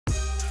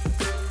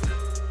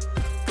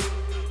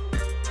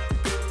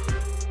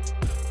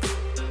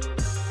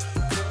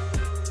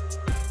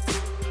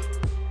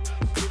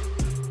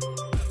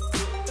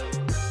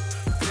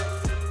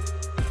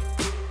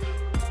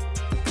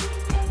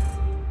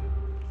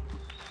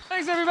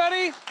Thanks,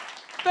 everybody.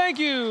 Thank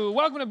you.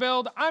 Welcome to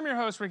Build. I'm your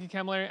host, Ricky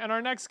Kemler, and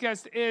our next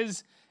guest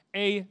is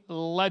a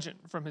legend.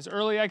 From his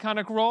early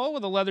iconic role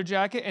with a leather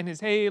jacket and his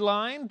hey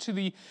line to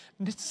the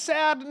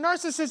sad,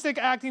 narcissistic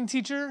acting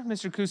teacher,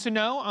 Mr.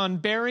 Cousineau, on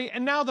Barry,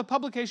 and now the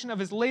publication of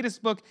his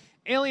latest book,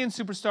 Alien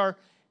Superstar,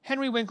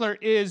 Henry Winkler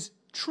is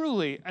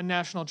truly a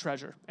national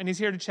treasure. And he's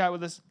here to chat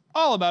with us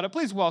all about it.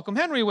 Please welcome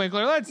Henry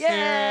Winkler. Let's hear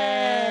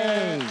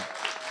it.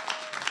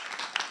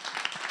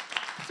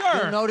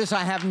 Sir. You'll notice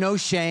I have no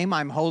shame.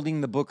 I'm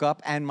holding the book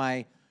up, and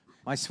my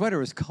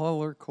sweater is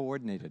color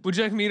coordinated. Would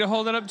you like me to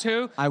hold it up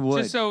too? I would.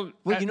 Just so.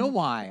 Well, you know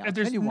why? If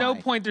there's no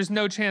point, there's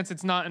no chance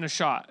it's not in a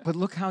shot. But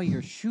look how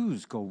your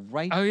shoes go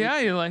right. Oh yeah,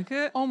 you like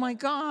it? Oh my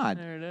God.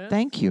 There it is.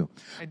 Thank you.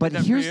 But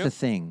here's you. the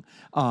thing.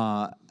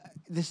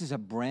 This is a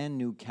brand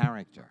new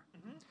character.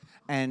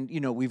 And, you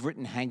know, we've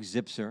written Hank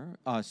Zipser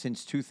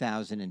since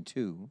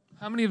 2002.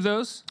 How many of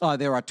those?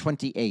 There are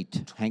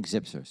 28 Hank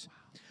Zipsers.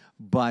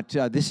 But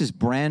this is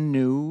brand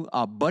new,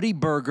 Buddy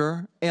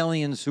Burger,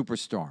 Alien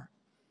Superstar.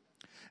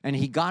 And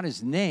he got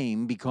his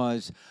name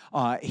because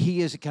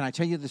he is, can I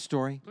tell you the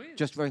story? Please.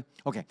 Just very,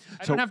 okay.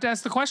 I don't have to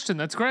ask the question,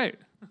 that's great.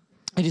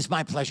 It is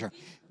my pleasure.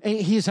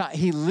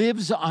 He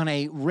lives on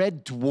a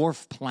red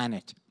dwarf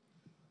planet.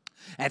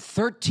 At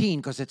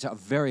 13, because it's a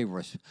very,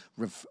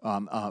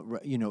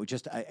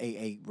 just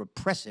a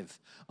repressive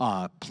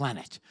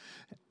planet,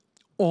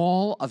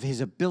 all of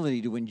his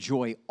ability to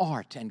enjoy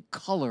art and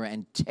color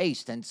and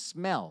taste and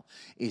smell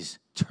is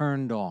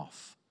turned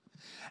off.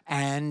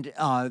 And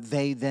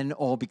they then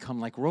all become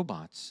like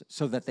robots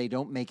so that they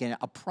don't make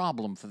a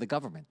problem for the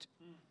government.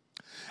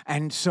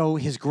 And so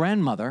his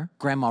grandmother,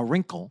 Grandma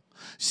Wrinkle,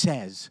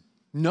 says,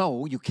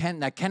 no, you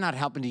can't, that cannot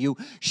happen to you.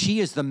 She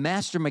is the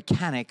master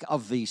mechanic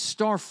of the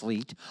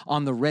Starfleet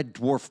on the red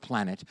dwarf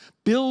planet,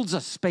 builds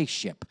a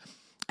spaceship,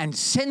 and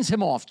sends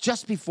him off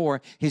just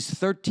before his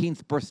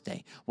 13th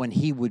birthday when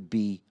he would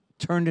be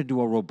turned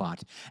into a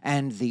robot.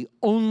 And the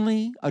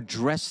only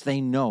address they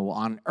know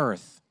on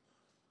Earth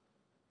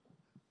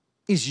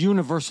is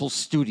Universal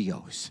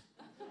Studios.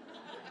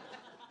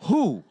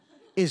 Who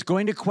is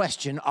going to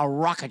question a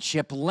rocket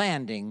ship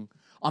landing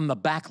on the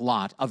back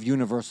lot of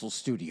Universal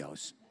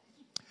Studios?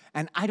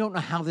 And I don't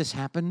know how this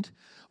happened,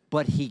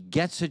 but he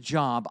gets a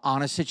job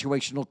on a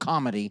situational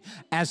comedy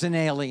as an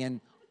alien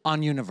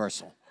on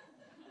Universal.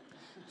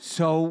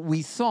 So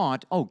we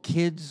thought, oh,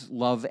 kids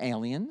love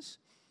aliens,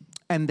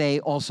 and they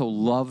also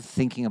love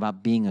thinking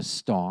about being a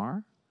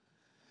star.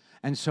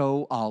 And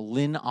so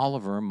Lin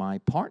Oliver, my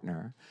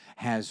partner,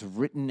 has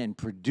written and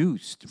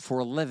produced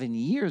for 11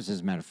 years, as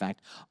a matter of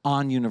fact,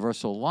 on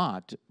Universal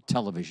Lot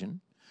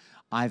television.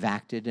 I've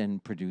acted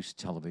and produced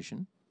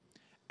television.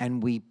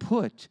 And we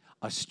put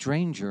a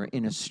stranger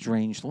in a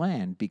strange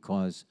land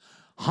because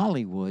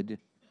Hollywood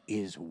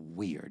is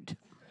weird.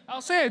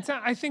 I'll say it.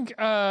 I think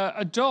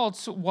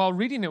adults, while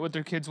reading it with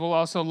their kids, will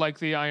also like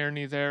the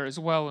irony there as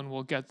well, and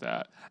we'll get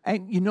that.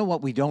 And you know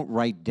what we don't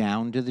write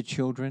down to the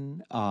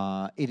children?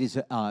 It is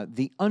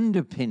the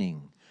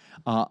underpinning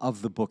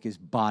of the book is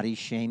body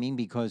shaming,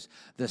 because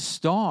the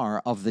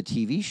star of the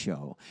TV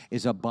show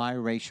is a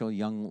biracial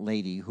young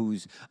lady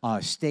whose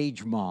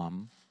stage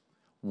mom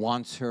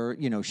wants her,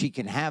 you know, she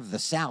can have the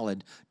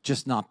salad,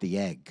 just not the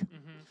egg.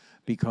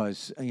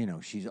 Because, you know,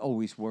 she's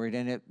always worried,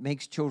 and it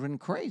makes children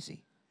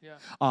crazy.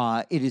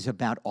 Yeah. It is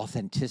about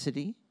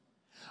authenticity,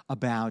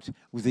 about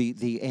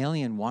the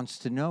alien wants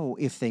to know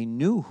if they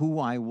knew who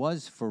I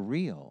was for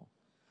real,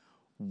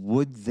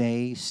 would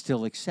they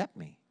still accept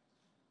me?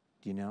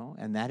 You know,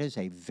 and that is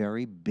a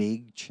very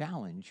big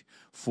challenge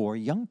for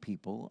young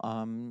people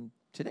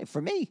today,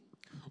 for me.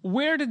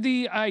 Where did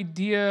the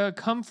idea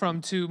come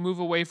from to move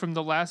away from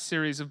the last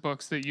series of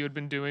books that you had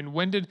been doing?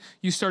 When did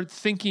you start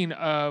thinking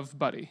of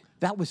Buddy?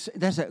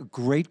 That's a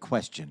great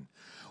question.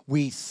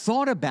 We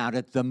thought about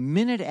it the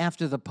minute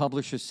after the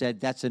publisher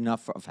said, that's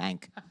enough of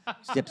Hank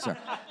Zipser.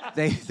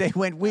 They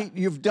went,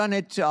 you've done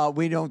it,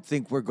 we don't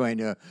think we're going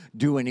to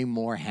do any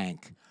more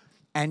Hank.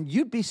 And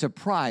you'd be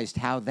surprised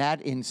how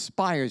that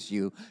inspires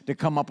you to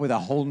come up with a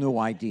whole new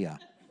idea.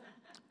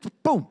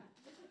 Boom.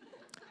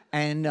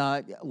 And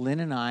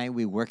Lynn and I,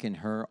 we work in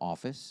her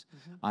office.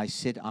 I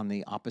sit on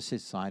the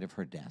opposite side of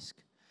her desk.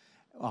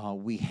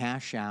 We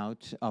hash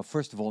out,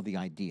 first of all, the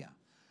idea.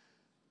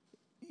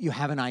 You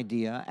have an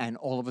idea, and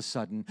all of a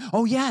sudden,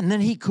 oh, yeah, and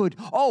then he could,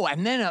 oh,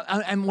 and then,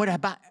 and what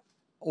about,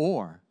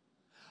 or,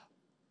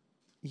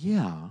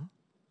 yeah,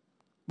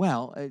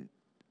 well,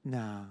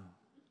 no.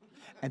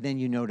 And then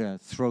you know to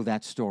throw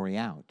that story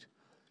out.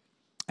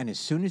 And as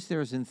soon as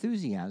there's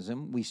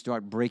enthusiasm, we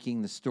start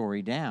breaking the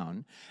story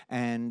down.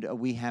 And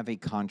we have a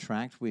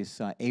contract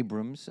with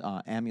Abrams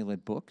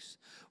Amulet Books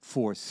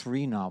for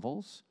 3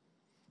 novels.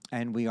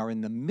 And we are in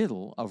the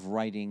middle of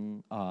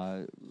writing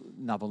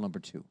novel number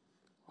 2.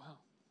 Wow.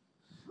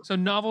 So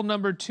novel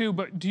number 2,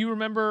 but do you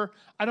remember,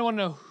 I don't want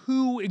to know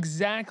who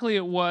exactly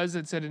it was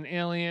that said an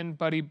alien,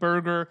 Buddy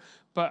Burger,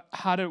 but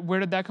where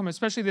did that come?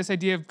 Especially this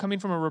idea of coming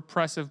from a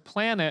repressive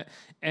planet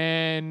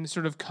and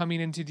sort of coming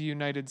into the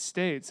United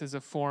States as a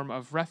form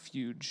of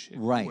refuge, if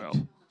you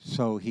will.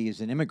 So he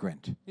is an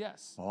immigrant.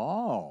 Yes.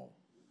 Oh.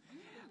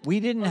 We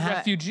didn't have...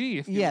 refugee,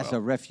 if you yes, will.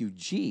 a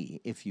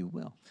refugee, if you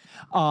will.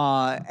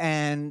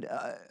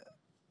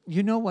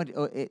 You know what?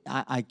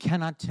 I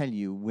cannot tell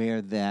you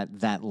where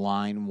that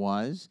line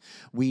was.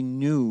 We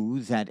knew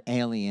that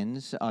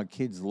aliens,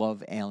 kids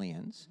love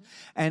aliens.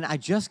 And I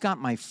just got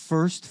my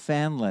first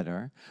fan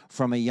letter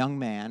from a young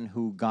man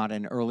who got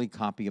an early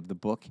copy of the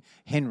book.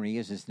 Henry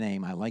is his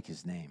name. I like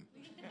his name.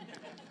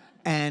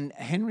 And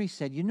Henry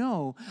said, you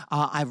know,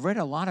 I've read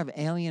a lot of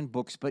alien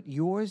books, but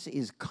yours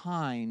is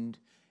kind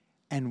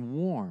and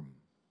warm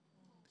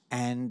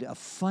and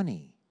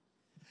funny.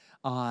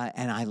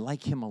 And I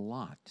like him a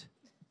lot.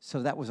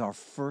 So that was our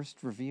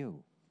first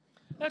review.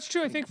 That's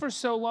true. I think for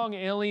so long,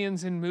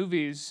 aliens in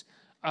movies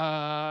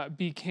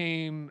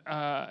became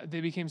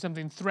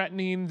something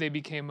threatening. They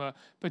became a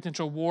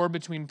potential war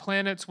between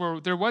planets. Where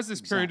there was this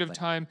period of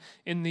time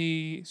in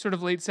the sort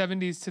of late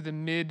 70s to the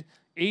mid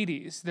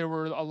 80s. There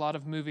were a lot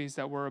of movies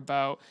that were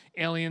about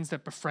aliens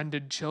that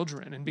befriended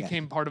children and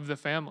became part of the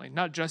family.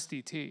 Not just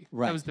E.T.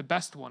 Right. That was the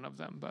best one of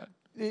them, but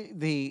or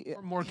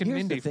Mork and Here's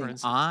Mindy, the thing. for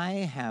instance.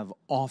 I have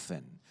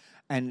often,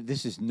 and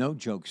this is no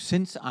joke,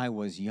 since I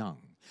was young,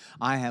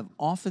 I have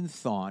often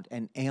thought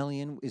an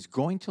alien is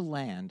going to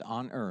land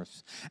on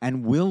Earth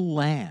and will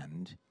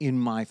land in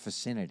my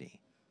vicinity.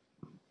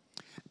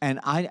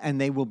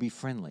 And they will be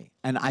friendly.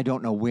 And I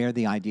don't know where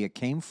the idea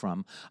came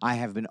from.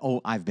 I've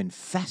been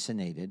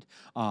fascinated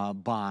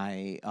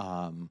by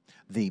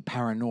the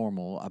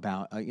paranormal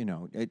about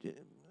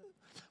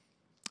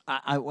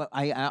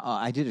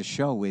I did a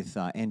show with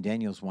Ann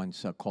Daniels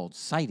once called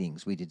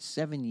Sightings. We did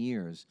 7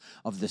 years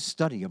of the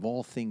study of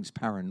all things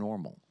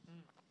paranormal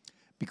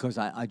because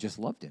I just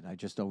loved it. I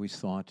just always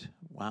thought,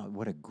 wow,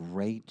 what a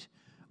great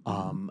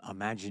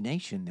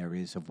imagination there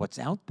is of what's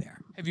out there.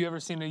 Have you ever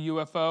seen a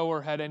UFO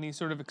or had any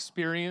sort of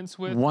experience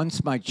with?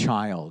 Once my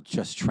child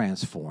just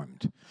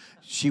transformed.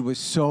 She was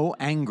so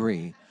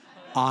angry,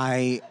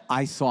 I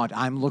thought,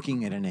 I'm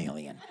looking at an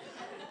alien.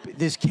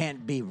 This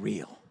can't be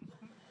real.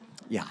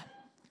 Yeah.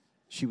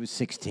 She was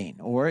 16,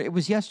 or it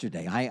was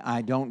yesterday.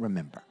 I don't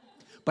remember.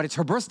 But it's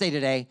her birthday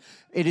today.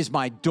 It is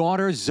my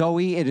daughter,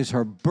 Zoe. It is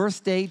her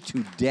birthday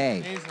today.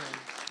 Amazing.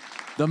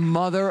 The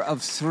mother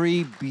of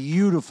 3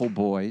 beautiful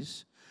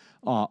boys,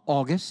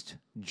 August,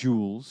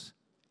 Jules,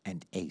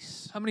 and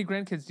Ace. How many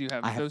grandkids do you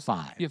have? I have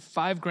 5. You have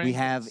 5 grandkids? We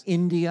have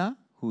India,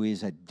 who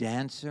is a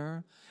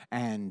dancer,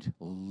 and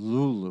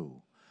Lulu.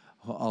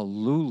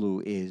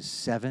 Lulu is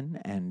 7,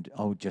 and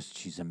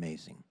she's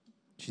amazing.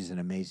 She's an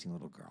amazing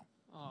little girl.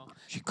 Oh.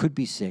 She could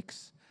be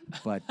 6,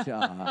 but,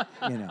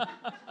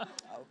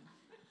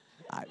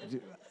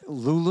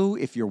 Lulu,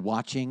 if you're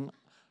watching,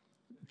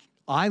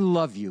 I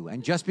love you,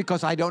 and just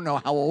because I don't know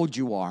how old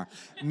you are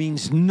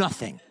means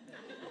nothing.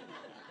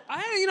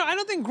 I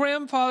don't think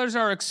grandfathers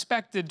are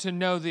expected to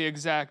know the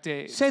exact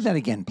age. Say that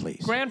again,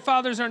 please.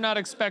 Grandfathers are not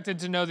expected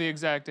to know the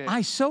exact age.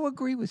 I so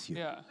agree with you.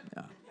 Yeah.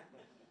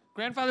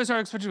 Grandfathers are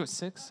expected to go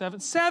 6, 7,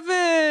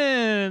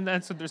 7.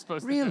 That's what they're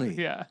supposed to do. Really?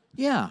 Yeah.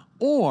 Yeah.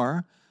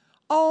 Or,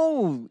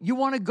 you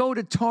want to go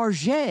to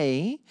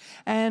Target,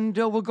 and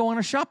we'll go on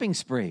a shopping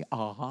spree.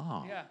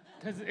 Aha. Yeah.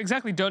 Because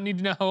exactly, don't need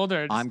to know how old they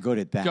are. I'm good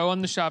at that. Go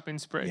on the shopping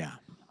spree. Yeah.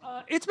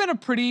 It's been a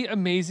pretty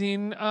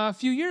amazing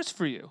few years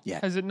for you,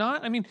 has it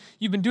not? I mean,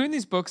 you've been doing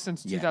these books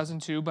since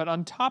 2002, but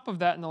on top of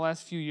that, in the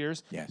last few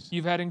years,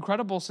 you've had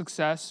incredible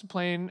success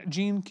playing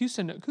Gene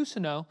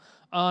Cousineau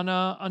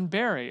on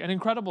Barry, an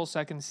incredible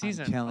second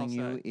season. I'm telling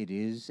you, it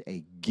is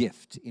a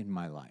gift in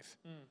my life.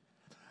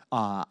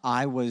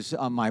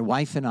 My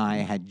wife and I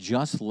had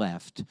just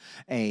left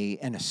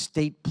an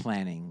estate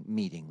planning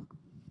meeting,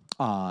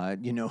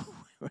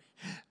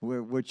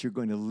 what you're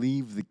going to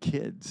leave the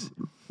kids.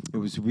 It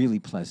was really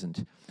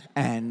pleasant,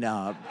 and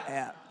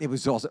it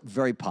was also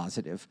very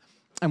positive.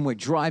 And we're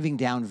driving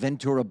down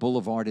Ventura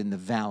Boulevard in the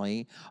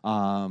Valley,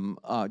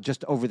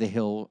 just over the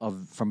hill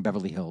from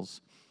Beverly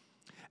Hills,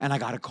 and I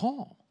got a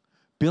call.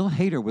 Bill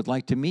Hader would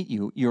like to meet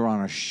you. You're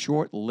on a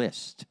short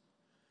list.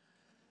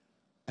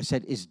 I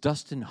said, is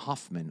Dustin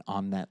Hoffman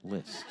on that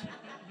list?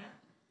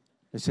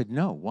 They said,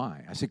 no,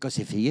 why? I said, because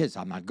if he is,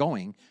 I'm not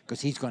going,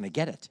 because he's going to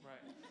get it. Right.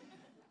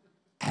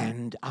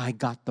 And I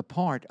got the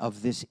part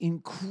of this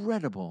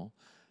incredible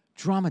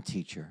drama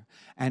teacher,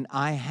 and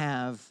I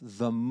have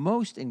the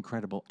most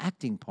incredible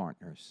acting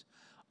partners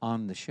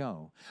on the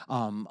show.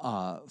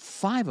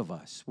 5 of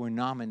us were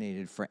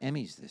nominated for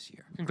Emmys this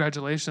year.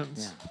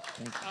 Congratulations. Yeah,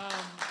 thank you.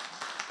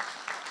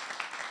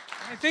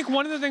 I think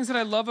one of the things that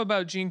I love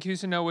about Gene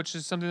Cousineau, which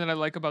is something that I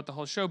like about the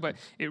whole show, but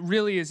it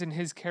really is in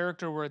his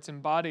character where it's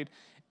embodied.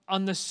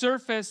 On the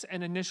surface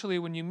and initially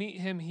when you meet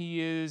him,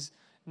 he is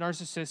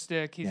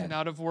narcissistic. He's an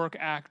out-of-work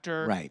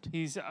actor. Right.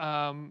 He's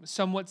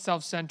somewhat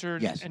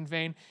self-centered and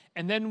vain.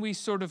 And then we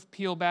sort of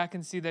peel back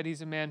and see that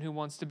he's a man who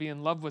wants to be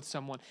in love with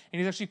someone. And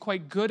he's actually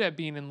quite good at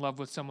being in love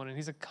with someone. And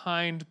he's a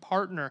kind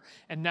partner.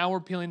 And now we're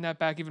peeling that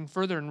back even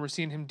further, and we're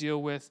seeing him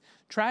deal with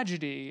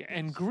tragedy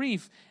and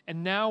grief.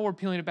 And now we're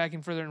peeling it back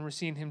even further, and we're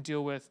seeing him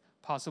deal with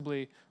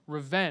possibly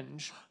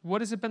revenge.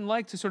 What has it been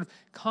like to sort of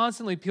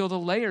constantly peel the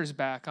layers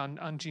back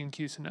on Gene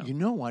Cousineau? You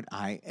know what?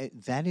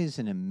 That is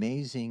an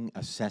amazing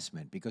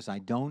assessment because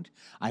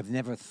I've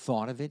never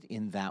thought of it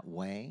in that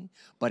way.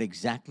 But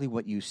exactly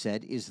what you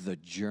said is the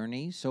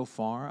journey so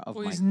far of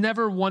Well, my. he's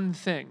never one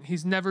thing.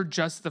 He's never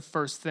just the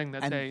first thing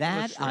that they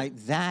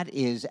illustrate. That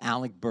is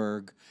Alec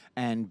Berg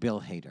and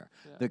Bill Hader,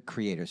 the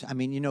creators. I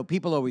mean, you know,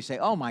 people always say,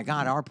 "Oh my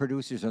God, our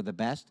producers are the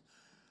best."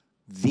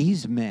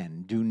 These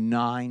men do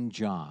 9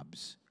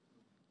 jobs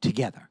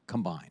together,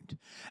 combined,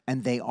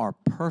 and they are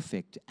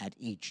perfect at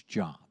each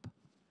job.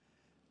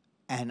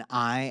 And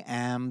I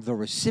am the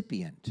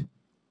recipient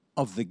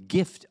of the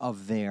gift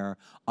of their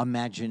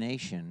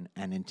imagination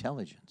and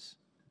intelligence.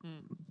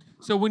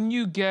 So when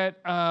you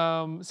get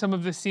some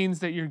of the scenes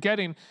that you're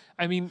getting,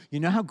 I mean... You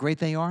know how great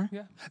they are?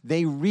 Yeah.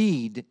 They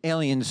read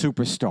Alien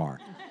Superstar.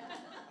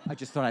 I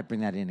just thought I'd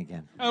bring that in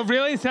again. Oh,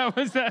 really? That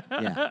was that?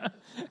 Yeah.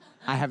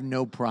 I have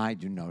no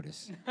pride, you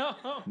notice.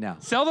 No.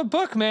 Sell the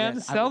book, man.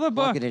 Yes, Sell I will the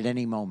book. plug it at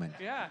any moment.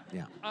 Yeah.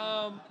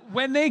 Yeah.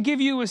 When they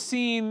give you a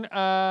scene,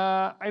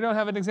 I don't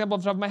have an example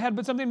off the top of my head,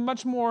 but something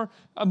much more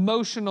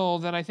emotional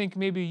than I think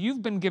maybe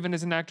you've been given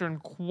as an actor in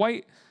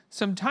quite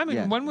some time.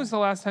 Yeah, When was the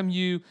last time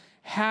you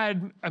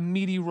had a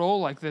meaty role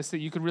like this that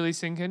you could really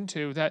sink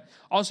into that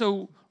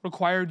also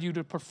required you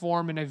to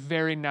perform in a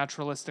very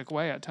naturalistic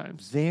way at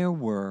times? There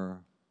were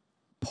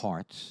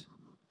parts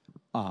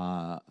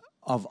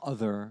of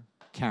other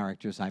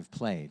characters I've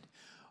played,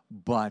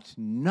 but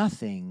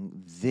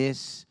nothing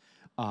this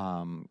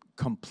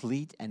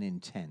complete and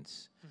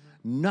intense,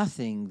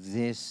 nothing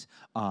this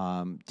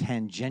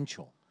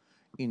tangential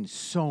in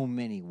so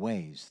many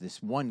ways.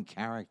 This one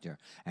character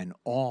and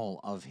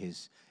all of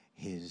his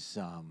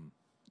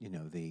you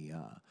know,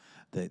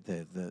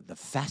 the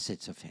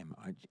facets of him.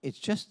 It's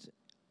just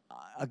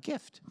a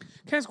gift.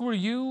 Can I ask, were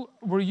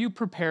you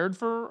prepared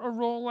for a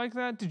role like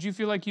that? Did you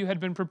feel like you had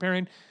been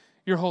preparing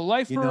your whole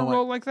life for a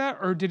role like that?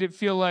 Or did it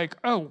feel like,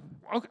 oh,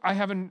 okay, I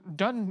haven't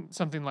done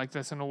something like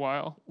this in a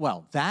while?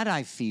 Well, that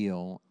I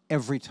feel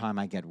every time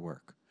I get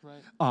work.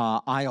 Right.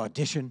 I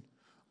audition,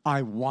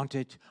 I want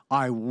it,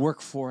 I work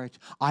for it,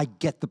 I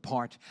get the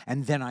part,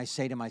 and then I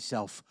say to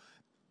myself,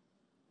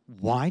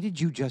 why did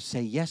you just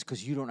say yes?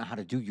 Because you don't know how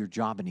to do your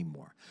job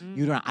anymore.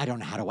 I don't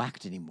know how to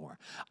act anymore.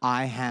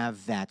 I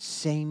have that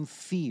same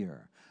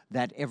fear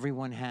that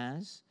everyone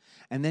has.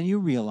 And then you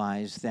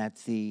realize that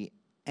the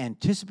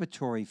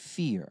anticipatory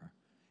fear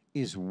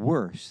is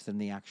worse than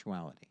the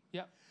actuality.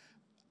 Yep.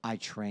 I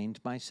trained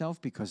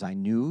myself because I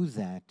knew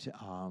that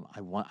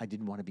I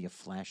didn't want to be a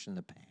flash in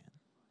the pan.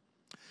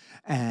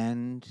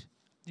 And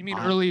you mean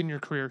early in your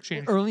career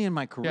change? Early in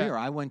my career,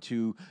 Yeah. I went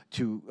to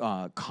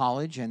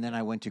college and then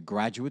I went to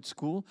graduate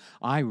school.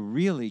 I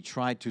really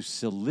tried to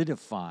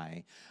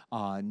solidify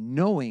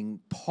knowing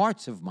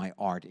parts of my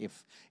art,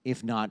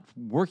 if not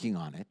working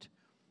on it,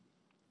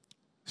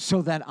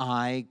 so that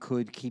I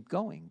could keep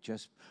going.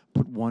 Just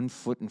put one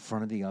foot in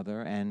front of the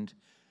other. And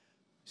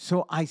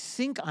so I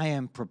think I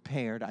am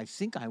prepared. I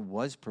think I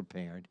was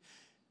prepared.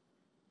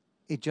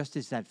 It just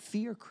is that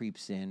fear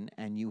creeps in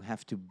and you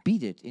have to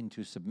beat it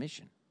into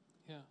submission.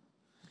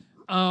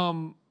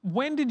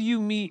 When did you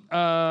meet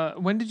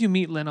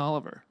Lin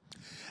Oliver?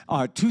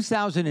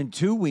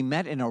 2002, we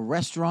met in a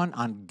restaurant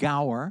on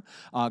Gower.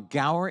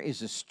 Gower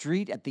is a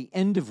street at the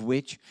end of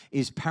which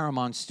is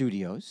Paramount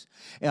Studios.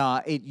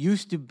 It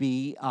used to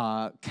be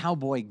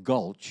Cowboy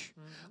Gulch,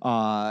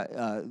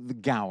 the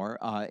Gower.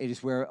 It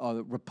is where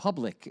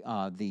Republic,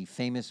 the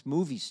famous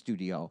movie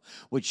studio,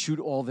 would shoot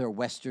all their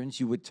westerns.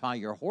 You would tie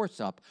your horse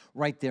up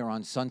right there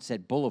on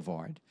Sunset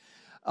Boulevard.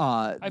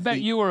 I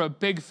bet you were a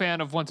big fan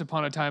of Once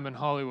Upon a Time in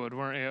Hollywood,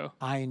 weren't you?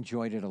 I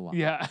enjoyed it a lot.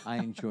 Yeah. I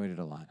enjoyed it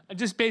a lot.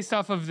 Just based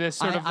off of this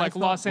sort of like thought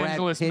Los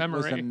Angeles Brad Pitt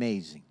memory. was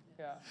amazing.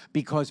 Yeah.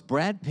 Because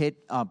Brad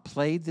Pitt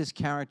played this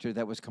character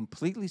that was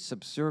completely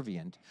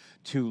subservient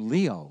to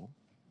Leo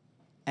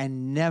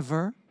and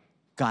never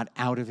got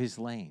out of his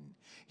lane.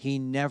 He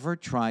never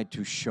tried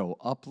to show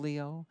up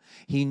Leo.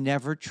 He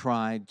never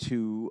tried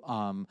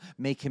to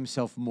make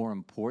himself more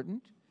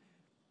important.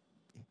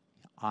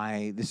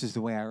 This is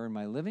the way I earn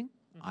my living.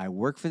 I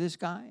work for this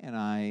guy, and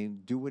I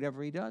do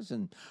whatever he does,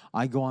 and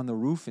I go on the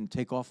roof and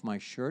take off my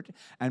shirt,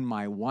 and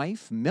my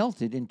wife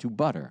melted into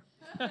butter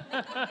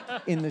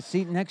in the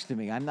seat next to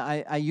me.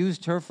 I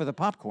used her for the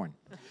popcorn.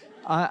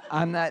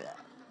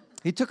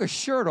 He took a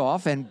shirt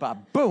off, and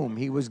boom,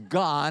 he was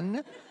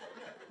gone.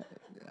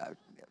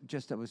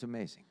 It was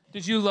amazing.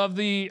 Did you love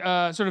the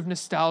sort of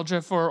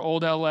nostalgia for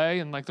old LA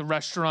and like the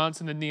restaurants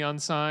and the neon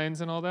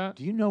signs and all that?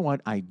 Do you know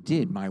what I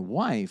did? My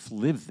wife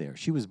lived there.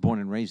 She was born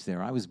and raised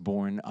there. I was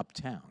born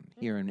uptown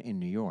here in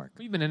New York.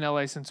 You've been in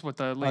LA since what,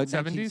 the late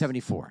 70s?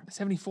 1974.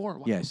 74,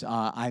 wow. Yes,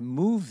 I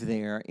moved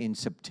there in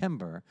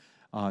September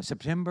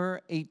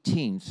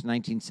 18th,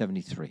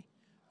 1973,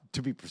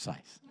 to be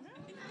precise.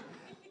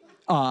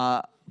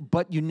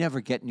 But you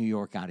never get New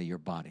York out of your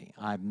body.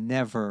 I've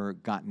never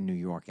gotten New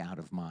York out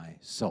of my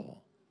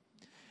soul.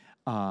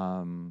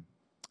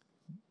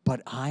 But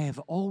But I have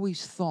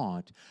always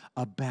thought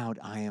about,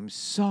 I am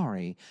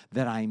sorry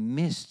that I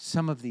missed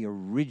some of the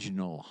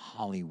original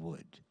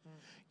Hollywood,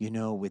 you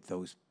know, with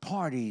those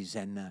parties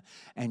and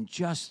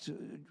just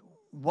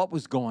what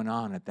was going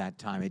on at that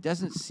time. It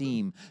doesn't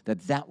seem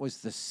that that was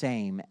the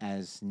same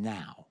as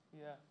now.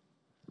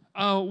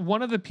 Yeah.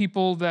 One of the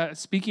people that,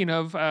 speaking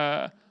of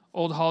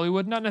old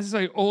Hollywood, not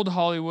necessarily old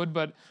Hollywood,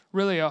 but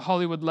really a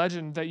Hollywood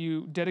legend that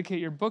you dedicate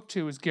your book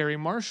to is Gary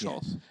Marshall.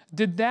 Yes.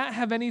 Did that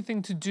have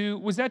anything to do,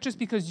 was that just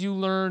because you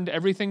learned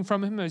everything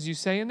from him, as you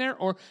say in there,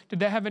 or did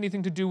that have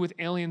anything to do with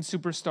Alien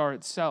Superstar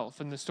itself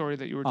and the story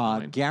that you were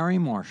telling? Gary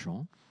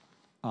Marshall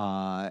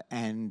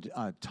and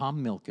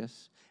Tom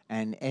Milkus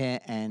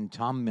and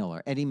Tom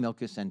Miller, Eddie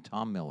Milkus and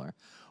Tom Miller,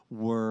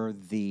 were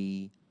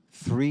the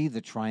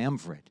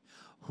triumvirate,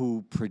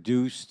 who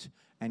produced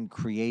and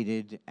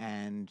created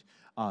and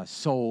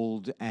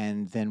sold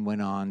and then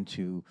went on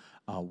to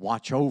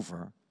watch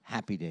over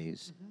Happy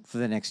Days for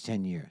the next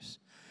 10 years.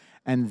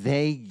 And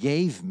they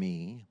gave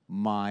me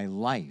my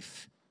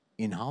life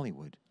in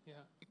Hollywood. Yeah.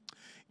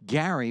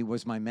 Gary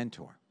was my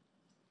mentor.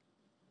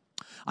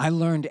 I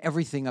learned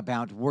everything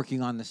about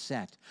working on the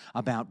set,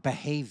 about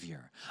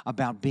behavior,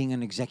 about being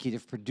an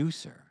executive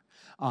producer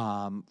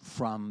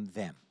from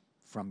them,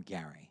 from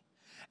Gary.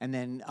 And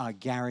then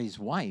Gary's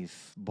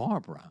wife,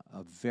 Barbara,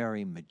 a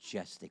very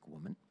majestic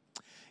woman,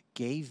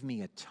 gave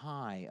me a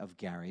tie of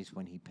Gary's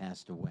when he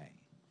passed away,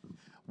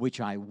 which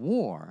I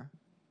wore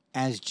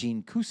as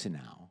Gene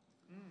Cousineau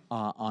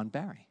on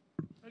Barry.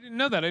 I didn't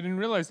know that. I didn't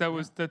realize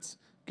that's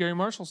Gary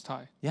Marshall's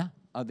tie. Yeah,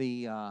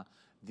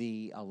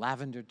 the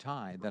lavender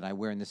tie that I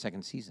wear in the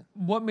second season.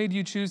 What made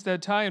you choose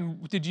that tie,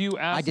 and did you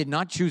ask? I did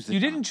not choose the tie.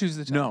 You didn't choose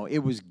the tie? No, it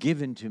was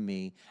given to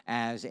me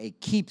as a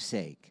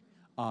keepsake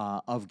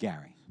of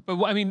Gary.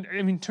 But I mean,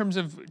 in terms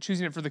of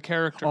choosing it for the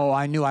character. Oh,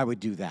 I knew I would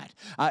do that.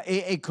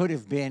 It could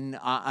have been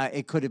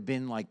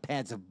like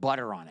pads of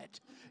butter on it.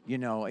 You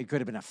know, it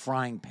could have been a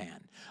frying pan.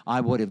 I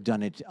would have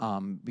done it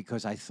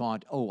because I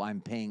thought, oh,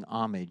 I'm paying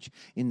homage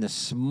in the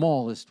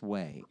smallest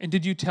way. And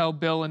did you tell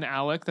Bill and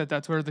Alec that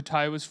that's where the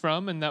tie was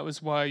from, and that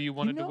was why you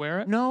wanted to wear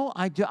it? No,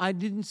 I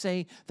didn't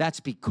say that's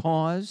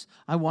because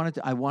I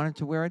wanted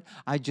to wear it.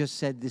 I just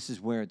said this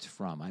is where it's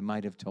from. I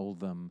might have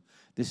told them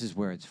this is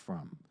where it's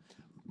from.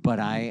 But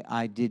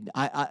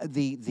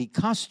the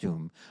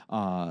costume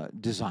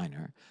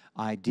designer,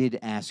 I did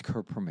ask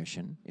her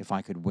permission if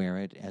I could wear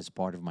it as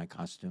part of my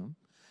costume,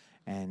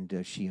 and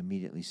she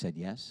immediately said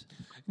yes.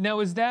 Now,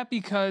 is that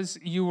because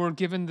you were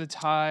given the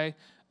tie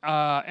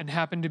and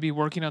happened to be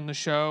working on the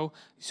show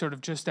sort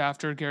of just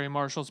after Gary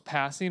Marshall's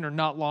passing, or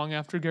not long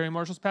after Gary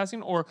Marshall's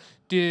passing, or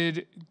does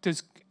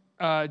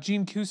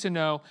Gene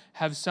Cousineau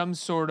have some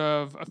sort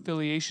of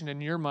affiliation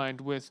in your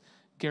mind with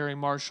Gary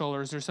Marshall,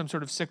 or is there some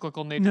sort of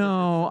cyclical nature?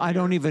 No, I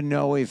don't even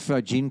know if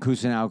Gene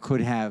Cousineau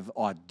could have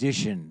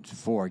auditioned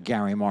for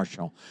Gary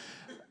Marshall.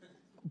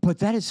 But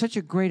that is such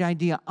a great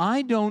idea.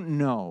 I don't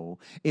know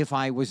if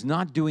I was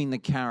not doing the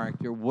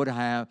character, would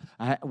I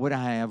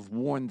have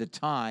worn the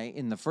tie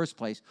in the first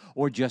place,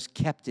 or just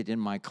kept it in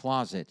my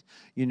closet,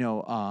 you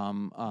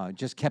know,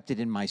 just kept it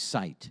in my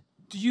sight.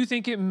 Do you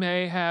think it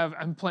may have,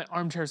 I'm playing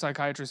armchair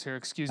psychiatrist here,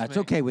 excuse me. That's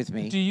okay with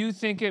me. Do you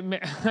think it may...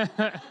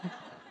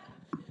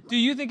 Do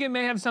you think it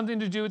may have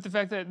something to do with the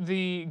fact that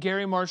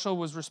Gary Marshall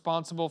was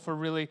responsible for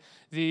really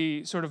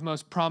the sort of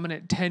most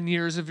prominent 10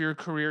 years of your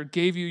career,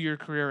 gave you your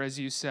career, as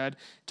you said,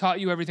 taught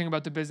you everything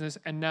about the business,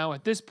 and now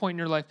at this point in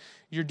your life,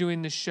 you're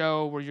doing this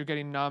show where you're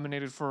getting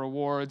nominated for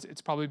awards.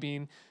 It's probably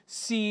being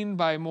seen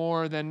by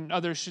more than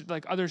other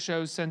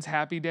shows since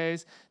Happy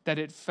Days, that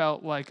it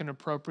felt like an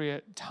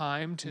appropriate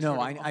time to No,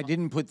 I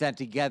didn't put that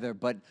together,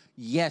 but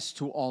yes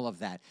to all of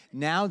that.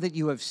 Now that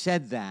you have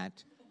said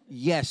that,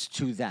 yes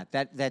to that.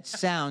 That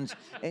sounds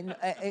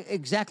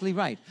exactly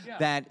right. Yeah.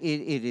 That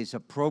it is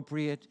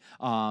appropriate,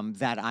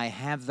 that I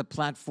have the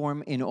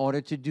platform in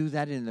order to do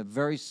that in the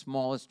very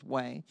smallest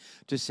way,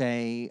 to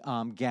say,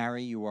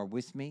 Gary, you are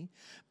with me,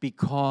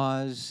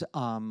 because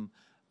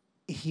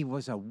he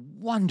was a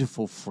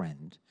wonderful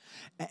friend,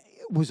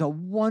 was a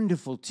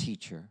wonderful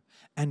teacher,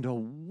 and a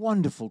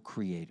wonderful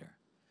creator.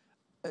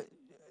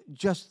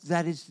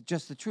 That is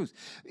just the truth.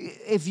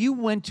 If you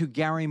went to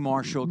Gary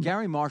Marshall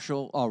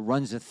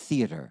runs a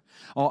theater.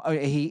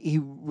 He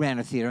ran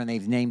a theater, and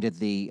they've named it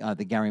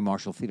the Gary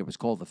Marshall Theater. It was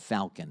called the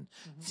Falcon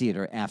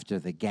Theater after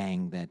the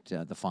gang that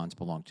the Fonz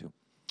belonged to.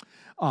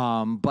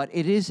 But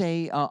it is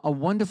a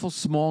wonderful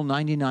small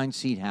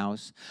 99-seat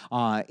house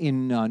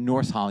in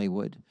North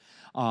Hollywood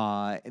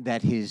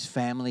that his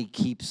family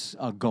keeps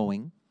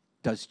going,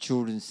 does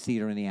children's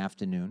theater in the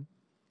afternoon.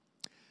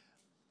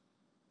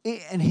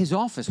 And his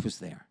office was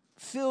there,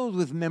 filled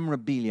with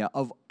memorabilia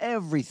of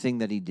everything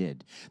that he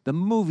did. The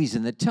movies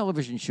and the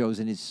television shows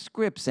and his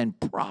scripts and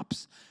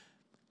props.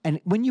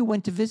 And when you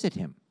went to visit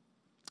him,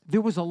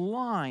 there was a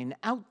line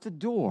out the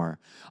door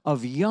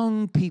of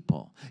young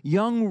people,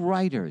 young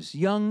writers,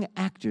 young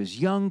actors,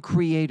 young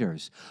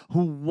creators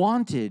who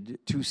wanted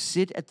to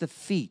sit at the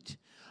feet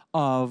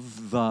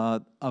of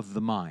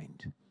the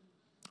mind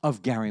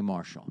of Gary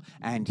Marshall.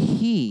 And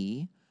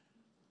he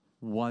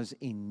was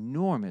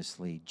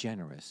enormously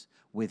generous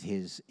with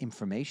his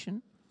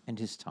information and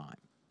his time.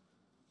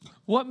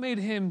 What made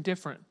him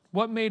different?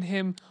 What made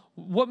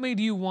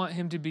you want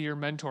him to be your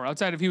mentor?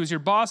 Outside of he was your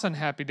boss on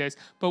Happy Days,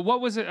 but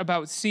what was it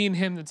about seeing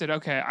him that said,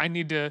 okay, I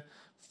need to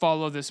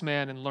follow this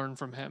man and learn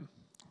from him?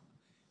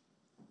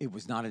 It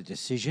was not a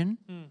decision.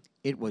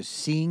 It was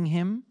seeing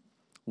him,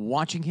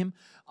 watching him.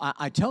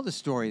 I tell the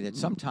story that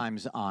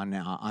sometimes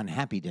on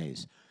Happy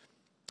Days,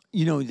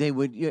 you know, they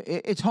would,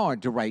 it's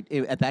hard to write.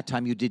 At that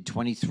time, you did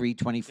 23,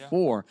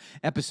 24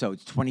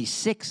 episodes,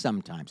 26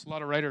 sometimes. A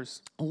lot of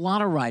writers. A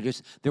lot of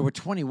writers. There were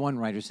 21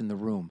 writers in the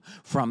room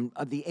from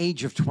the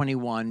age of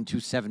 21 to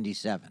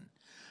 77.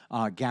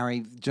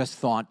 Gary just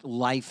thought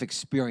life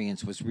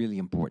experience was really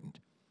important.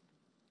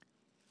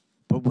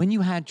 But when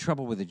you had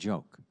trouble with a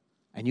joke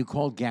and you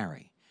called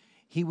Gary,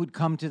 he would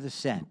come to the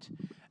set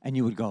and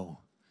you would go,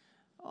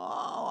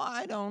 oh,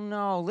 I don't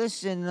know.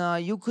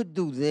 Listen, you could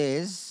do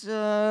this.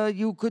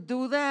 You could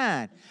do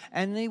that.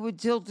 And he would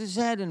tilt his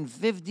head and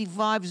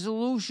 55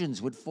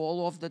 solutions would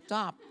fall off the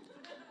top.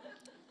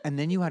 And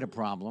then you had a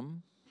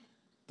problem.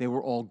 They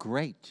were all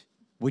great.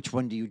 Which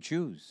one do you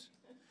choose?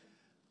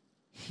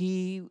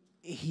 He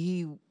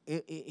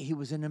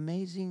was an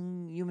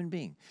amazing human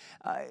being.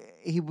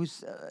 He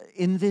was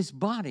in this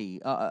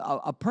body,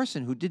 a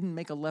person who didn't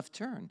make a left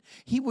turn.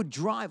 He would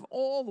drive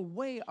all the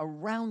way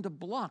around a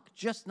block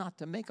just not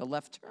to make a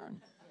left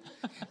turn.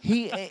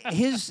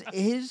 His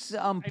pasta.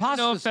 I don't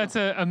know if that's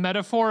a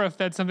metaphor, if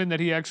that's something that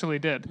he actually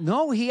did.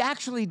 No, he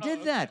actually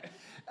did that.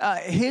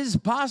 His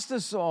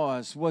pasta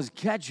sauce was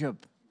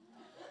ketchup.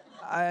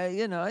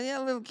 You know,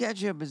 a little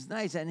ketchup is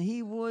nice, and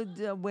he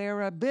would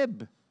wear a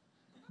bib,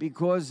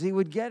 because he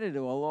would get it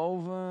all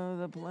over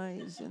the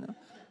place, you know.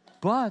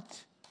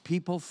 But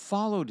people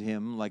followed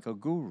him like a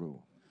guru.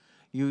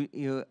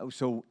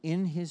 So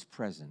in his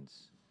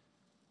presence,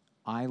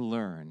 I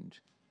learned,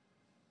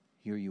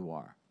 here you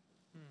are.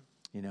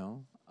 You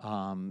know,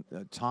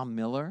 Tom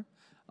Miller,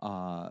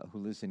 who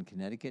lives in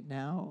Connecticut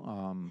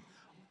now,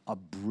 a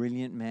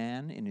brilliant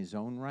man in his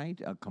own right,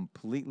 a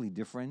completely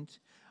different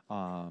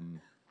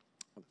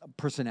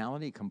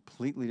personality,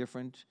 completely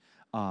different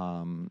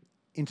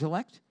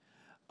intellect.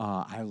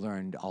 I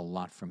learned a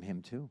lot from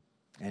him too,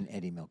 and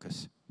Eddie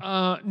Milkus.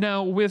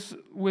 Now, with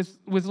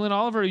Lin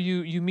Oliver,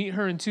 you meet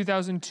her in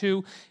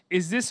 2002.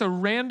 Is this a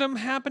random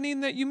happening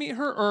that you meet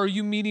her, or are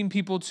you meeting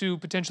people to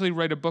potentially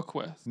write a book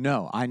with?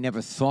 No, I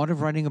never thought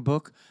of writing a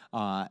book.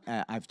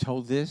 I've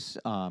told this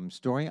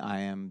story. I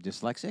am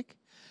dyslexic.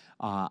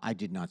 I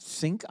did not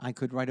think I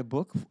could write a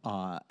book.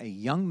 A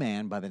young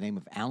man by the name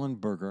of Alan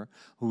Berger,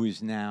 who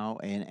is now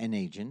an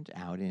agent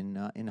out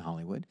in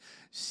Hollywood,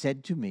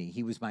 said to me,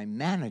 he was my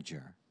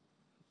manager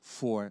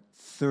for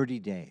 30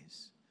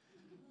 days.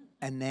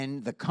 And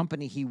then the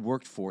company he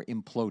worked for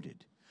imploded.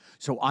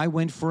 So I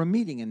went for a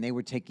meeting, and they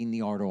were taking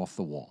the art off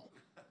the wall.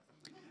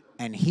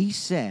 And he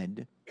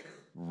said,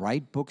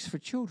 write books for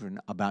children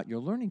about your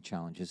learning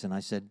challenges. And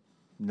I said,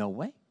 no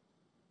way.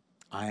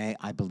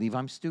 I believe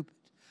I'm stupid.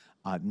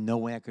 No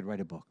way I could write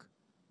a book.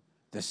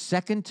 The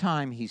second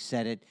time he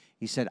said it,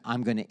 he said,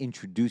 I'm going to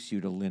introduce you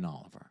to Lin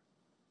Oliver.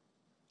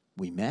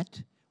 We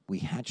met. We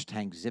hatched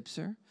Hank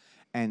Zipser.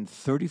 And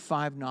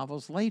 35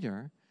 novels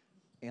later,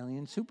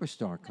 Alien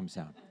Superstar comes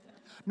out.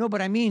 No,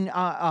 but I mean,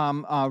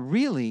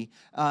 really,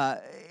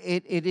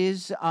 it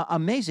is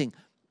amazing.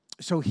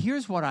 So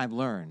here's what I've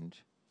learned,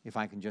 if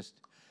I can just...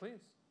 Please.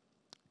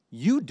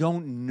 You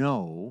don't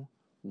know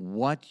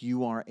what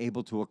you are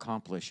able to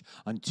accomplish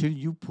until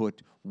you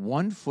put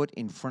one foot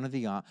in front of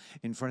the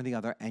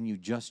other, and you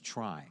just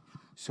try.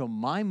 So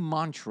my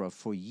mantra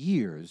for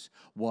years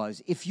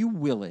was, if you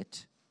will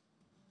it,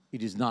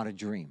 it is not a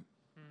dream.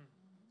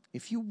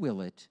 If you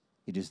will it,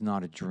 it is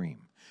not a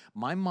dream.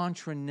 My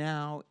mantra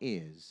now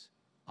is,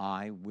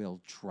 I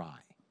will try.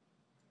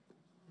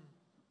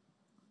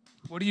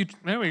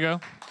 There we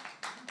go.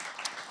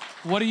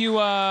 What do you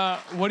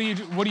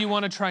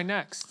want to try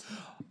next?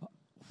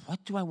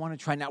 What do I want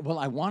to try now? Well,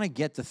 I want to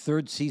get the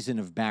third season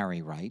of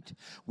Barry right.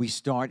 We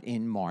start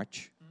in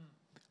March.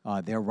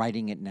 They're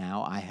writing it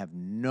now. I have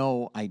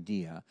no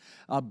idea.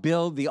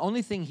 Bill, the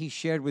only thing he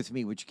shared with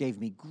me, which gave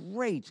me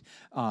great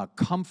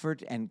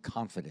comfort and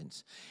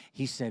confidence,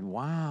 he said,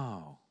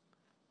 wow,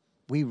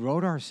 we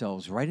wrote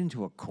ourselves right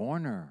into a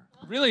corner.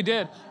 Really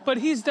did. But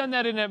he's done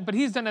that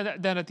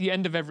that at the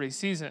end of every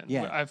season,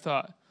 Yeah. I've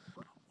thought.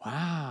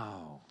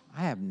 Wow,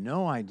 I have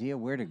no idea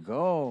where to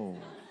go.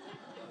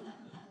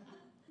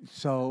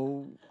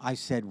 So I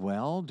said,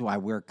 well, do I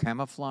wear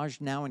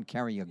camouflage now and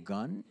carry a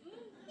gun?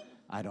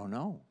 I don't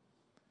know.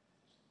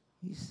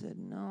 He said,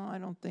 no, I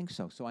don't think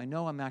so. So I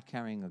know I'm not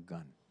carrying a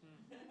gun.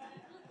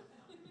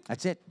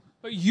 That's it.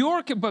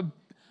 But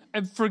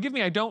and forgive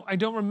me, I don't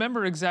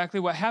remember exactly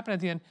what happened at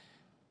the end.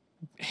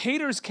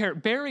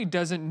 Barry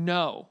doesn't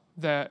know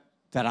that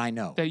I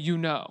know. That you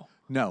know.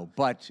 No,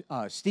 but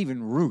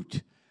Stephen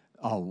Root,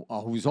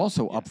 who's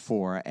also up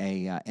for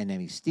an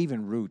Emmy.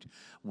 Stephen Root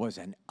was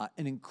an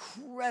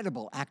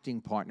incredible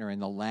acting partner in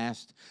the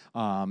last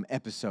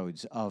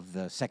episodes of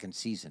the second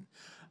season.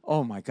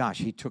 oh my gosh,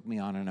 he took me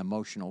on an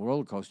emotional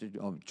roller coaster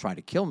to try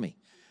to kill me.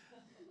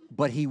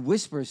 But he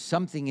whispers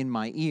something in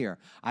my ear.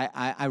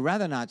 I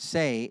rather not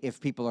say if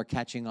people are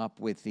catching up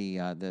with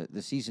the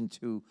season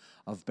 2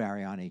 of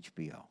Barry on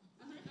HBO.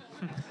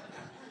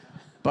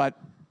 But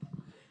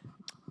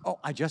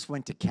I just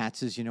went to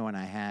Katz's, you know, and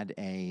I had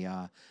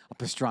a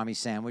pastrami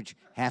sandwich,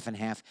 half and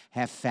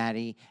half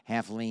fatty,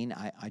 half lean.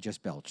 I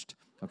just belched.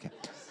 Okay.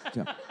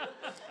 So,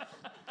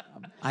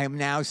 I am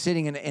now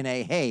sitting in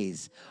a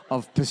haze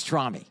of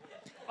pastrami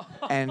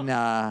and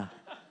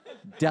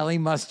deli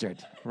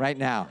mustard right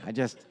now.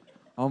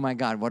 Oh my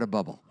God, what a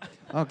bubble.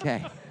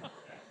 Okay.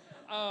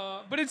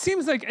 But it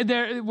seems like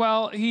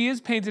he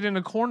is painted in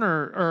a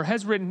corner, or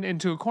has written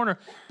into a corner,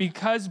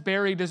 because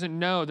Barry doesn't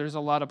know, there's a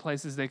lot of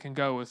places they can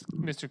go with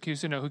Mr.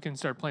 Cucino, who can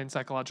start playing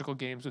psychological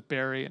games with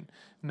Barry and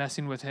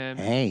messing with him.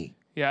 Hey.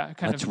 Yeah,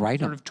 let's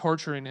write sort him. of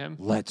torturing him.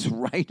 Let's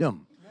write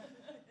him.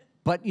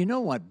 But you know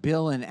what,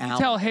 Bill and Al.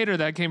 Tell Hader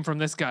that came from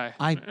this guy.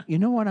 You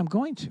know what, I'm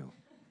going to.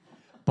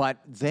 But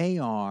they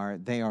are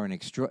an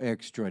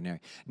extraordinary.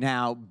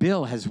 Now,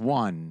 Bill has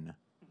won,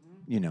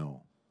 you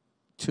know,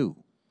 2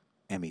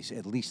 Emmys,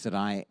 at least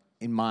that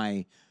in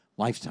my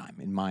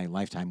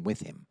lifetime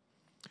with him.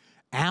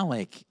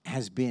 Alec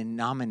has been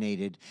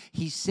nominated.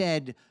 He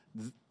said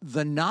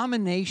the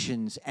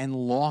nominations and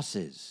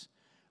losses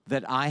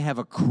that I have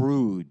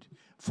accrued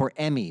for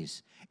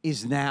Emmys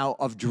is now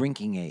of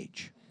drinking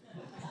age.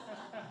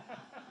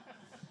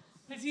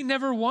 Has he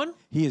never won?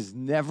 He has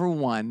never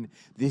won.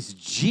 This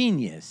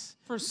genius.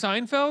 For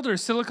Seinfeld or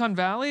Silicon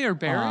Valley or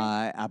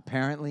Barry?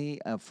 Apparently,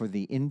 for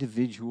the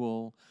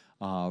individual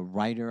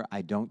writer,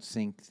 I don't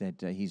think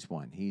that he's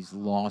won. He's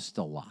lost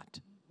a lot.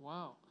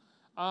 Wow.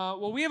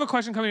 Well, we have a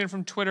question coming in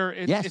from Twitter.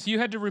 Yes. If you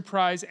had to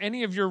reprise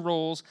any of your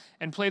roles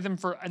and play them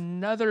for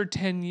another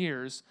 10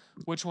 years,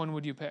 which one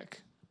would you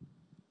pick?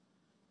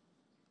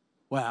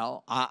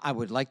 Well, I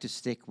would like to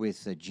stick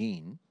with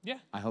Gene. Yeah.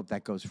 I hope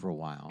that goes for a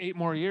while. 8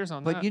 more years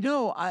on that. But you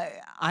know,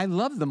 I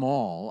love them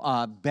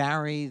all.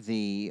 Barry,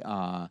 the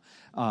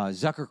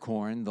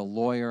Zuckerkorn, the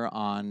lawyer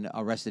on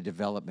Arrested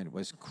Development,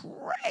 was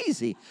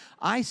crazy.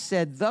 I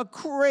said the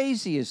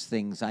craziest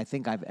things I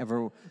think I've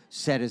ever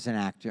said as an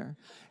actor.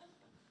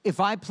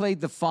 If I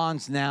played the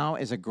Fonz now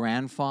as a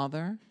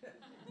grandfather,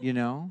 you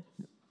know,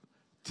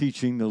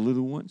 teaching the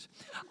little ones,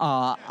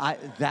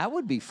 that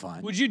would be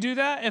fun. Would you do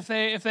that if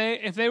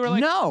they were like?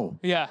 No.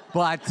 Yeah.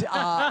 But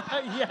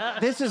Yeah.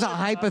 this is a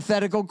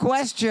hypothetical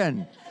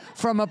question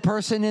from a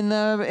person in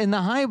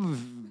the high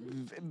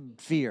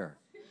fear.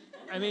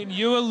 I mean,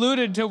 you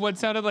alluded to what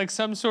sounded like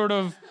some sort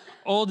of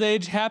old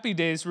age Happy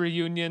Days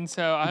reunion,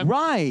 so I'm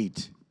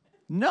Right.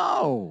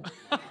 No.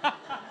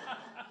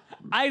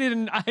 I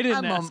didn't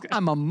ask.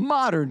 I'm a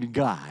modern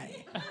guy.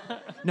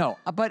 No,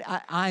 but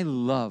I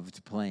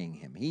loved playing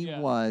him. He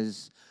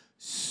was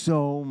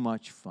so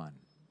much fun,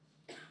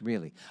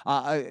 really.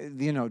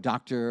 You know,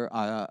 Dr.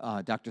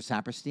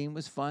 Saperstein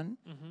was fun.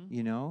 Mm-hmm.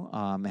 You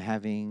know,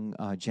 having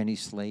Jenny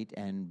Slate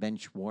and Ben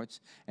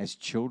Schwartz as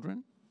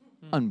children,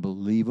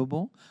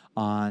 unbelievable.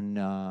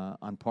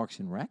 On Parks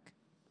and Rec.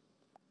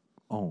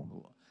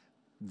 Oh,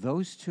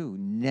 those two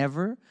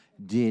never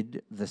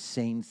did the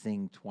same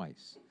thing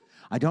twice.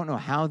 I don't know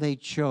how they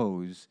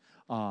chose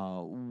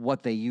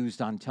what they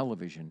used on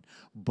television,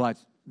 but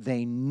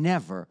they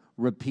never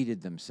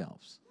repeated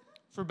themselves.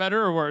 For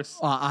better or worse?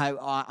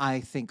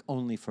 I think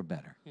only for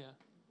better. Yeah.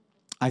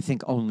 I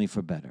think only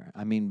for better.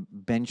 I mean,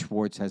 Ben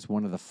Schwartz has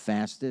one of the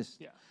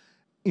fastest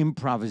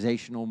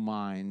improvisational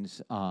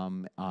minds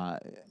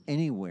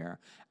anywhere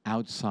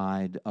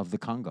outside of the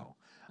Congo.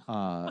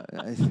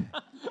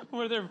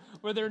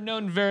 where they're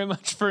known very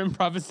much for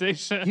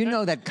improvisation. You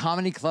know that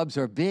comedy clubs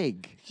are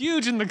big.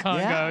 Huge in the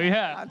Congo,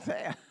 yeah. I'll tell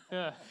you.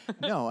 Yeah.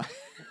 No,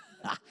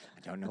 I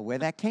don't know where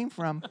that came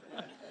from,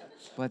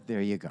 but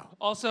there you go.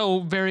 Also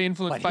very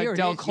influenced by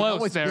Del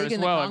Close there as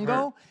well. In the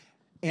Congo?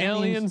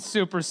 Alien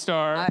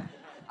Superstar.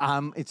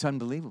 It's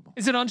unbelievable.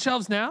 Is it on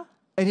shelves now?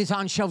 It is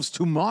on shelves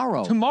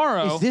tomorrow.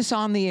 Tomorrow. Is this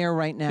on the air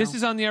right now? This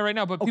is on the air right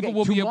now, but people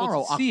will be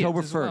able to see October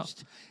it as well.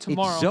 1st.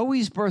 Tomorrow. It's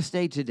Zoe's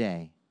birthday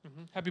today.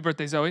 Mm-hmm. Happy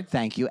birthday, Zoe.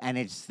 Thank you. And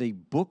it's the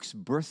book's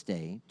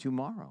birthday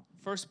tomorrow.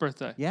 First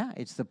birthday. Yeah,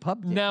 it's the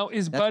pub date. Now,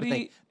 is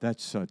Buddy...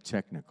 That's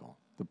technical.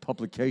 The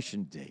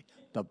publication date.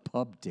 The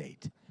pub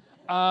date.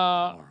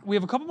 We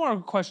have a couple more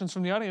questions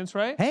from the audience,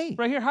 right? Hey.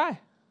 Right here, hi.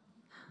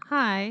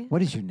 Hi.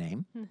 What is your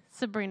name?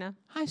 Sabrina.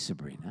 Hi,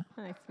 Sabrina.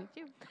 Nice to meet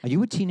you. Are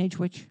you a teenage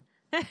witch?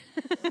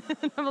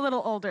 I'm a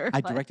little older.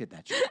 I but- directed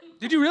that show.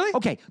 Did you really?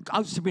 Okay,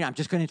 Sabrina, I'm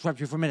just going to interrupt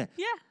you for a minute.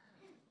 Yeah.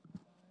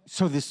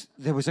 So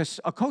there was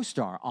a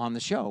co-star on the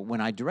show when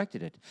I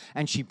directed it,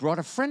 and she brought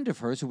a friend of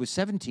hers who was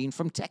 17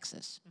 from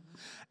Texas.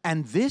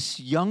 And this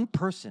young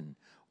person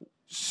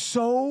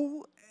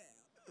so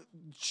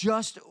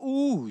just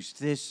oozed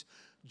this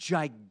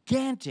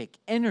gigantic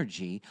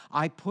energy,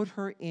 I put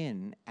her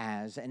in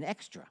as an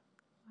extra.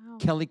 Wow.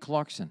 Kelly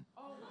Clarkson.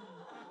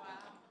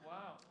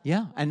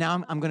 Yeah, and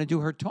now I'm going to do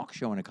her talk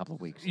show in a couple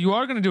of weeks. You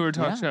are going to do her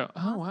talk Yeah. show.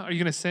 Oh, wow. Are you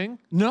going to sing?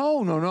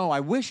 No. I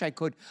wish I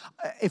could.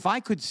 If I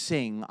could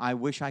sing, I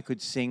wish I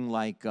could sing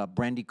like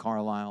Brandy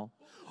Carlisle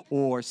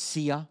or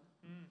Sia.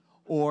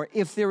 Or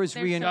if there is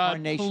God,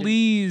 reincarnation.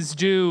 please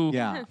do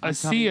Yeah, a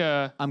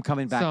Sia I'm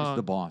coming back as the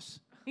song. boss.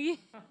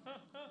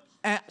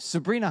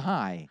 Sabrina,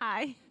 hi.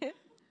 Hi.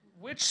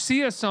 Which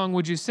Sia song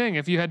would you sing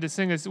if you had to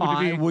sing? Would it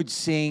I be? would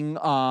sing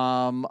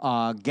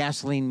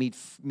Gasoline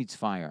Meets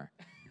Fire.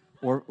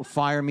 Or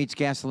Fire Meets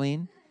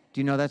Gasoline.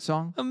 Do you know that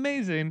song?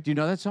 Amazing. Do you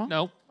know that song?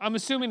 No, I'm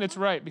assuming it's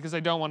right because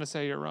I don't want to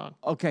say you're wrong.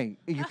 Okay,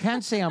 you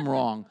can't say I'm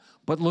wrong,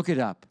 but look it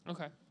up.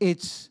 Okay.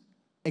 It's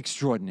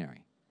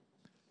extraordinary.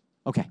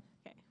 Okay. Okay.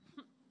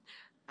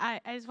 I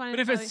just wanted But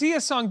to if a tell you.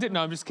 Sia song did,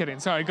 no, I'm just kidding.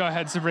 Sorry, go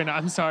ahead, Sabrina.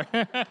 I'm sorry.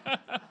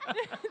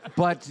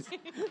 But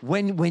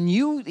when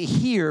you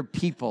hear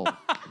people,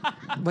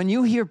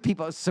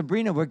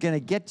 Sabrina, we're gonna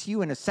get to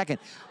you in a second.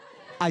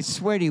 I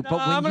swear to you. But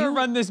when I'm gonna you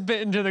run this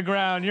bit into the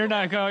ground. You're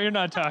not going. You're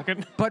not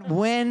talking. But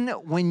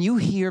when you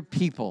hear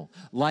people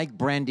like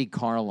Brandy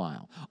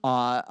Carlisle,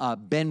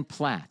 Ben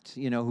Platt,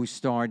 who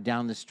starred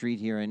down the street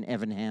here in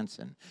Evan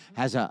Hansen,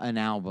 has an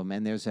album,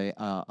 and there's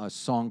a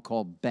song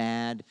called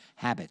Bad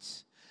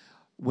Habits.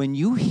 When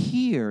you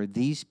hear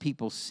these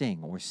people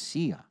sing, or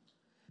Sia,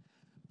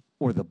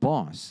 or the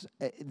boss,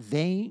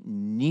 they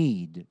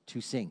need to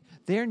sing.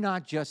 They're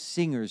not just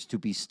singers to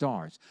be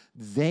stars.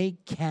 They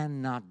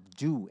cannot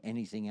do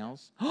anything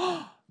else.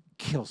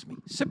 Kills me.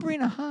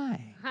 Sabrina,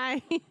 hi.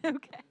 Hi.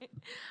 Okay.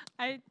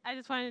 I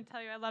just wanted to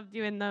tell you I loved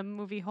you in the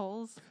movie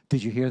Holes.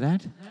 Did you hear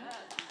that?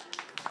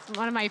 It's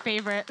one of my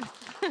favorite.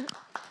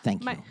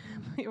 Thank you.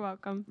 You're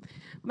welcome.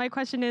 My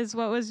question is,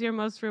 what was your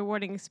most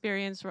rewarding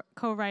experience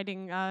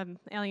co-writing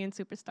Alien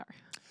Superstar?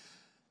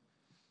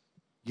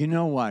 You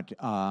know what?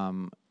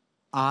 I'm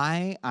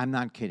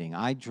not kidding.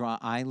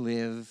 I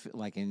live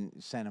like in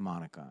Santa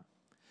Monica.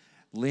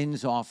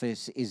 Lin's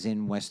office is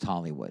in West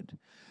Hollywood.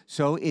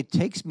 So it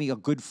takes me a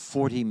good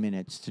 40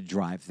 minutes to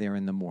drive there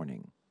in the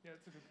morning. Yeah,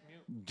 it's a good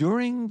commute.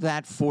 During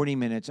that 40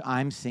 minutes,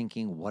 I'm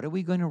thinking, what are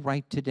we going to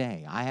write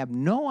today? I have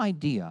no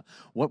idea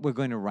what we're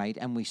going to write.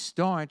 And we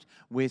start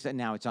with, and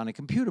now it's on a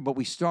computer, but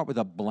we start with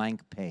a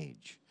blank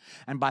page.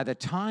 And by the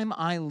time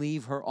I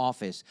leave her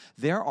office,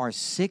 there are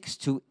 6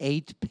 to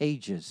 8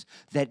 pages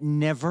that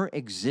never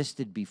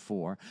existed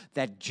before,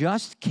 that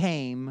just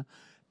came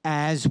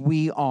as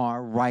we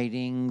are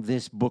writing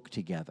this book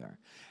together.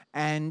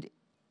 And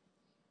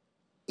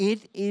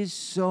it is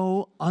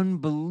so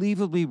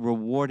unbelievably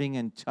rewarding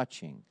and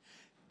touching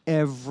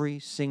every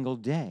single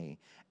day.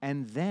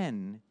 And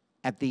then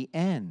at the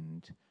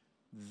end,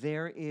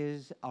 there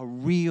is a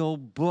real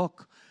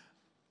book.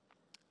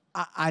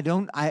 I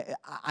don't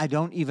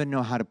even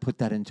know how to put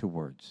that into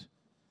words.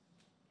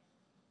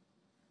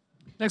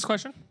 Next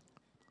question.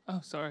 Oh,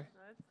 sorry.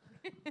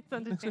 It's Next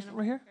question understandable.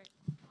 right here.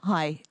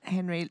 Hi,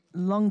 Henry,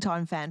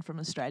 longtime fan from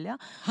Australia.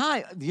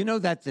 Hi, you know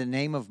that the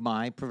name of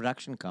my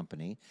production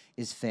company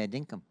is Fair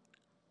Dinkum.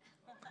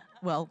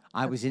 Well,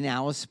 I was in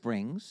Alice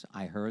Springs.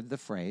 I heard the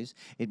phrase.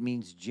 It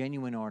means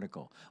genuine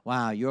article.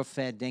 Wow, you're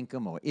Fair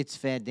Dinkum, or it's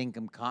Fair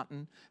Dinkum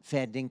cotton,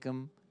 Fair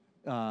Dinkum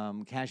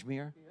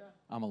cashmere. Yeah.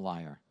 I'm a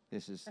liar.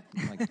 This is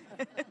like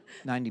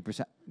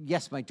 90%.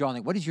 Yes, my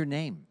darling. What is your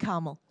name?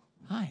 Carmel.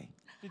 Hi.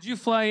 Did you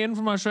fly in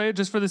from Australia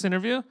just for this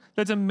interview?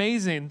 That's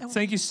amazing.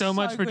 Thank you so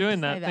much for good to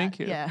doing say that. Thank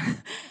you. Yeah.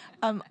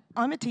 I'm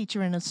a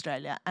teacher in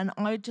Australia, and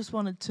I just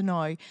wanted to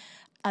know,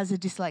 as a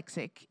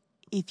dyslexic,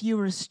 if you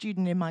were a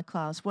student in my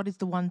class, what is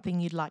the one thing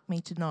you'd like me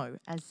to know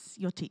as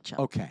your teacher?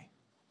 Okay.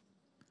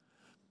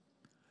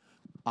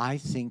 I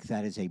think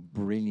that is a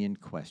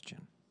brilliant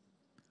question.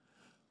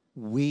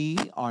 We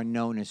are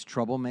known as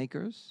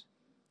troublemakers.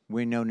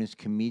 We're known as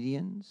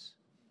comedians.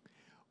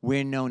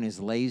 We're known as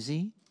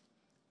lazy.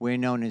 We're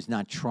known as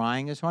not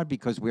trying as hard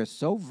because we're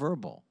so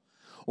verbal,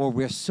 or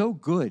we're so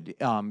good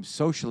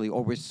socially,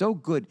 or we're so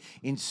good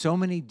in so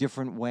many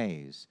different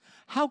ways.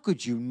 How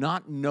could you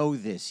not know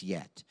this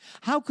yet?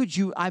 How could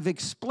you? I've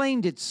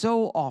explained it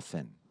so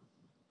often.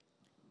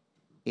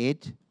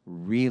 It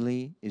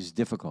really is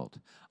difficult.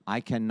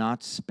 I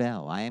cannot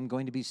spell. I am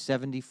going to be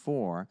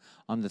 74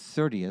 on the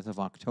 30th of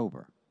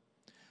October.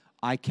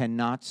 I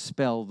cannot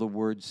spell the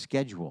word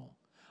schedule.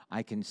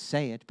 I can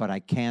say it, but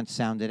I can't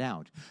sound it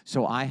out.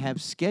 So I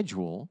have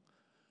schedule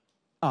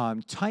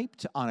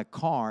typed on a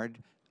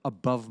card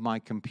above my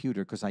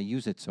computer because I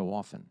use it so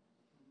often.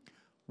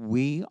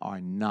 We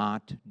are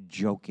not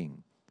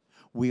joking.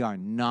 We are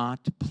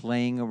not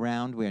playing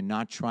around. We are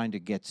not trying to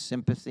get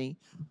sympathy.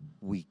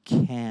 We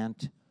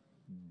can't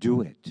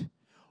do it.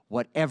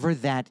 Whatever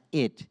that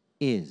it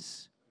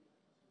is.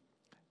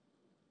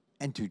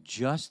 And to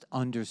just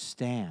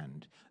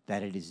understand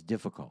that it is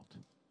difficult.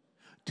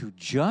 To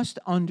just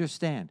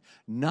understand,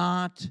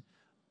 not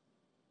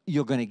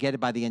you're going to get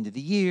it by the end of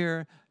the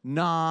year,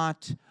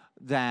 not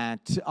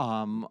that,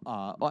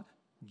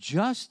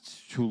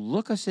 just to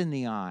look us in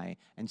the eye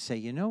and say,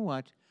 you know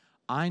what,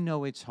 I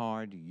know it's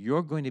hard,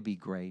 you're going to be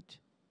great.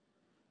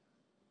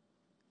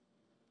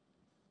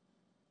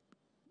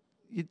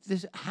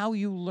 how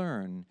you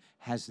learn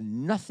has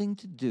nothing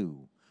to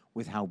do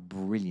with how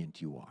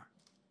brilliant you are.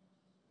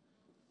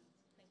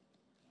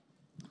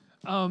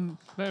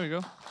 There we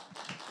go.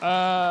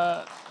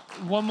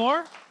 One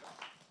more.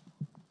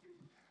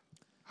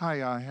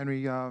 Hi,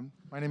 Henry.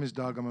 My name is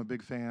Doug. I'm a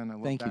big fan. I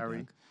love Thank you, Barry.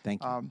 Doug.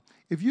 Thank you.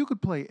 If you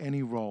could play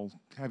any role,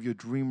 have your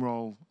dream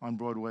role on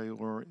Broadway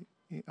or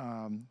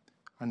on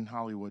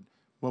Hollywood,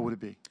 what would it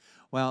be?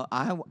 Well,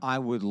 I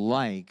would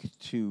like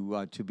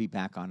to be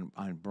back on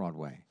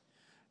Broadway.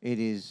 It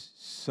is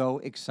so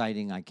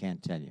exciting, I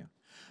can't tell you.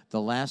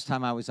 The last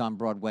time I was on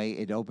Broadway,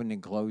 it opened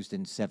and closed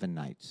in 7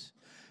 nights.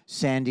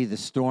 Sandy the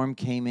Storm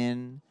came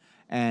in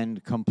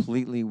and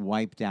completely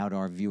wiped out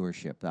our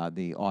viewership,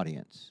 the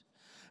audience.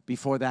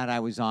 Before that,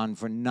 I was on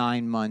for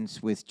 9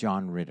 months with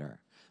John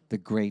Ritter, the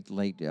great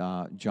late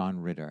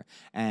John Ritter,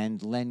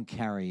 and Len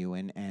Cariou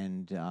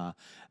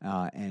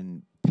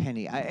and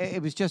Penny.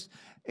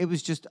 It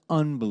was just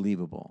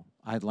unbelievable.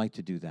 I'd like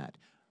to do that.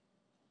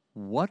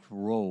 What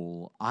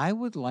role? I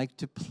would like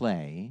to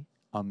play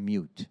a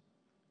mute.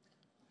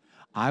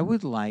 I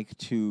would like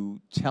to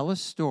tell a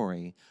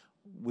story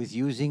with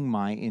using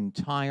my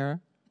entire,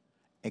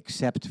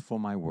 except for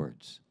my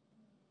words.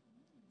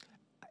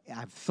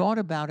 I've thought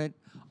about it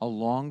a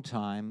long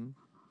time.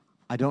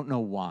 I don't know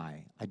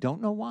why. I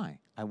don't know why.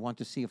 I want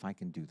to see if I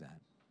can do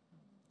that.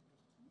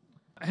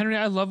 Henry,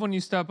 I love when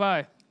you stop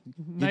by.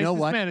 You know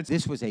what? Man,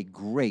 This was a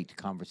great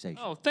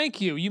conversation. Oh,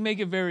 thank you. You make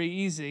it very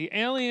easy.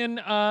 Alien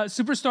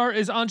Superstar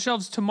is on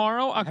shelves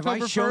tomorrow, October 1st.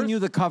 Have I shown you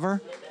the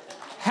cover?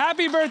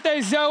 Happy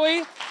birthday,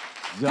 Zoe.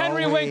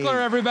 Henry Zoe. Winkler,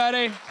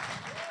 everybody.